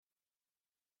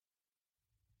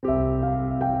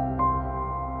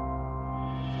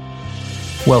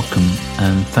Welcome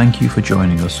and thank you for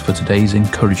joining us for today's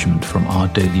encouragement from Our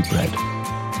Daily Bread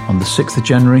on the 6th of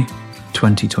January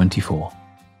 2024.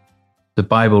 The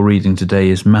Bible reading today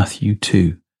is Matthew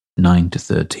 2,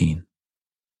 9-13.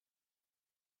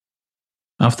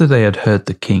 After they had heard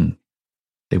the king,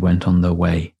 they went on their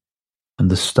way, and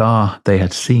the star they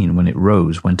had seen when it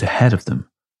rose went ahead of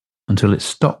them until it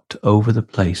stopped over the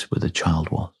place where the child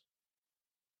was.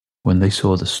 When they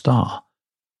saw the star,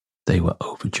 they were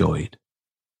overjoyed.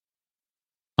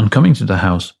 On coming to the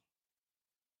house,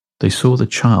 they saw the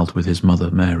child with his mother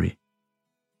Mary,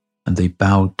 and they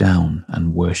bowed down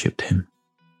and worshipped him.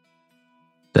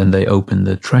 Then they opened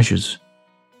their treasures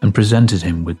and presented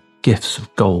him with gifts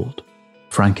of gold,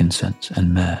 frankincense,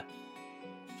 and myrrh.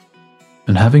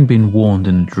 And having been warned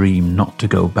in a dream not to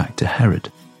go back to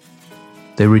Herod,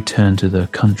 they returned to their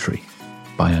country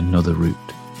by another route.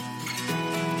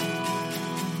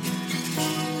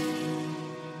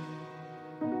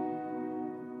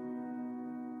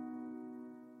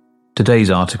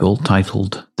 Today's article,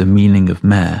 titled The Meaning of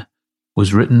Myrrh,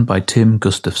 was written by Tim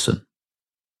Gustafson.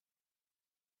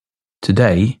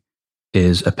 Today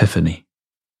is Epiphany,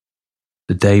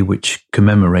 the day which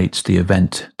commemorates the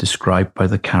event described by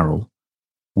the carol,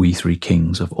 We Three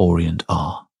Kings of Orient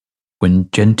Are, when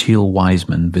genteel wise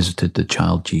men visited the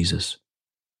child Jesus.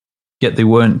 Yet they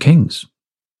weren't kings.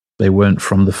 They weren't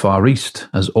from the Far East,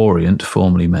 as Orient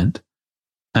formerly meant,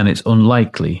 and it's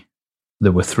unlikely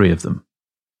there were three of them.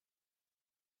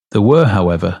 There were,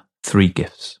 however, three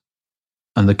gifts,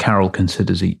 and the carol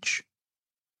considers each.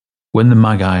 When the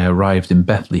Magi arrived in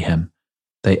Bethlehem,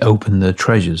 they opened their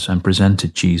treasures and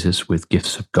presented Jesus with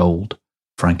gifts of gold,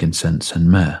 frankincense, and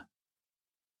myrrh.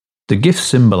 The gifts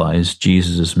symbolize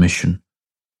Jesus' mission.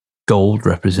 Gold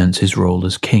represents his role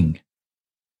as king.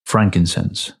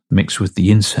 Frankincense, mixed with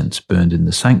the incense burned in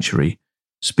the sanctuary,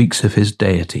 speaks of his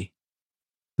deity.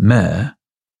 Myrrh,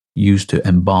 used to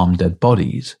embalm dead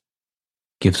bodies,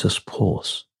 gives us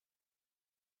pause.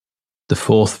 The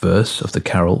fourth verse of the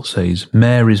carol says,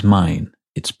 Myrrh is mine,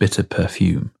 its bitter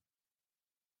perfume,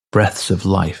 breaths of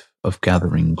life of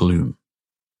gathering gloom,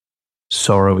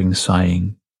 sorrowing,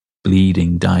 sighing,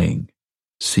 bleeding, dying,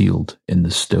 sealed in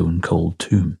the stone-cold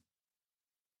tomb.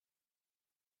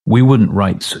 We wouldn't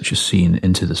write such a scene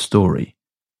into the story,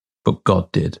 but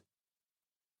God did.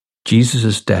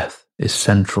 Jesus' death is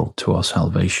central to our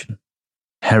salvation.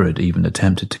 Herod even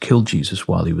attempted to kill Jesus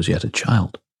while he was yet a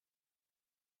child.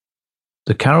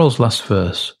 The carol's last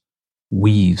verse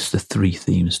weaves the three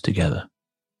themes together.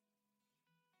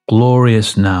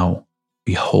 Glorious now,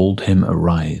 behold him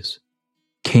arise,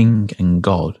 King and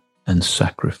God and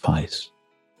sacrifice.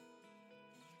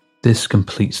 This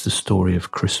completes the story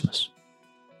of Christmas,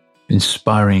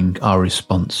 inspiring our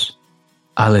response,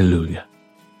 Alleluia,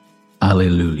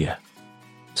 Alleluia,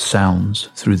 sounds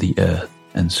through the earth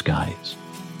and skies.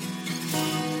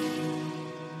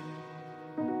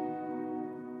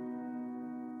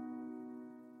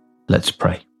 Let's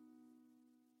pray.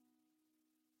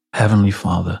 Heavenly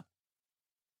Father,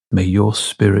 may your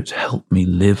Spirit help me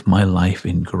live my life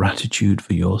in gratitude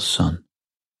for your Son,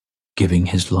 giving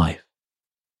his life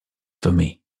for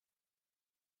me.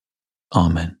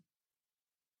 Amen.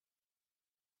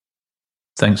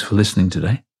 Thanks for listening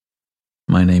today.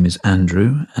 My name is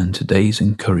Andrew, and today's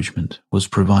encouragement was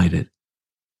provided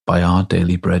by Our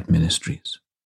Daily Bread Ministries.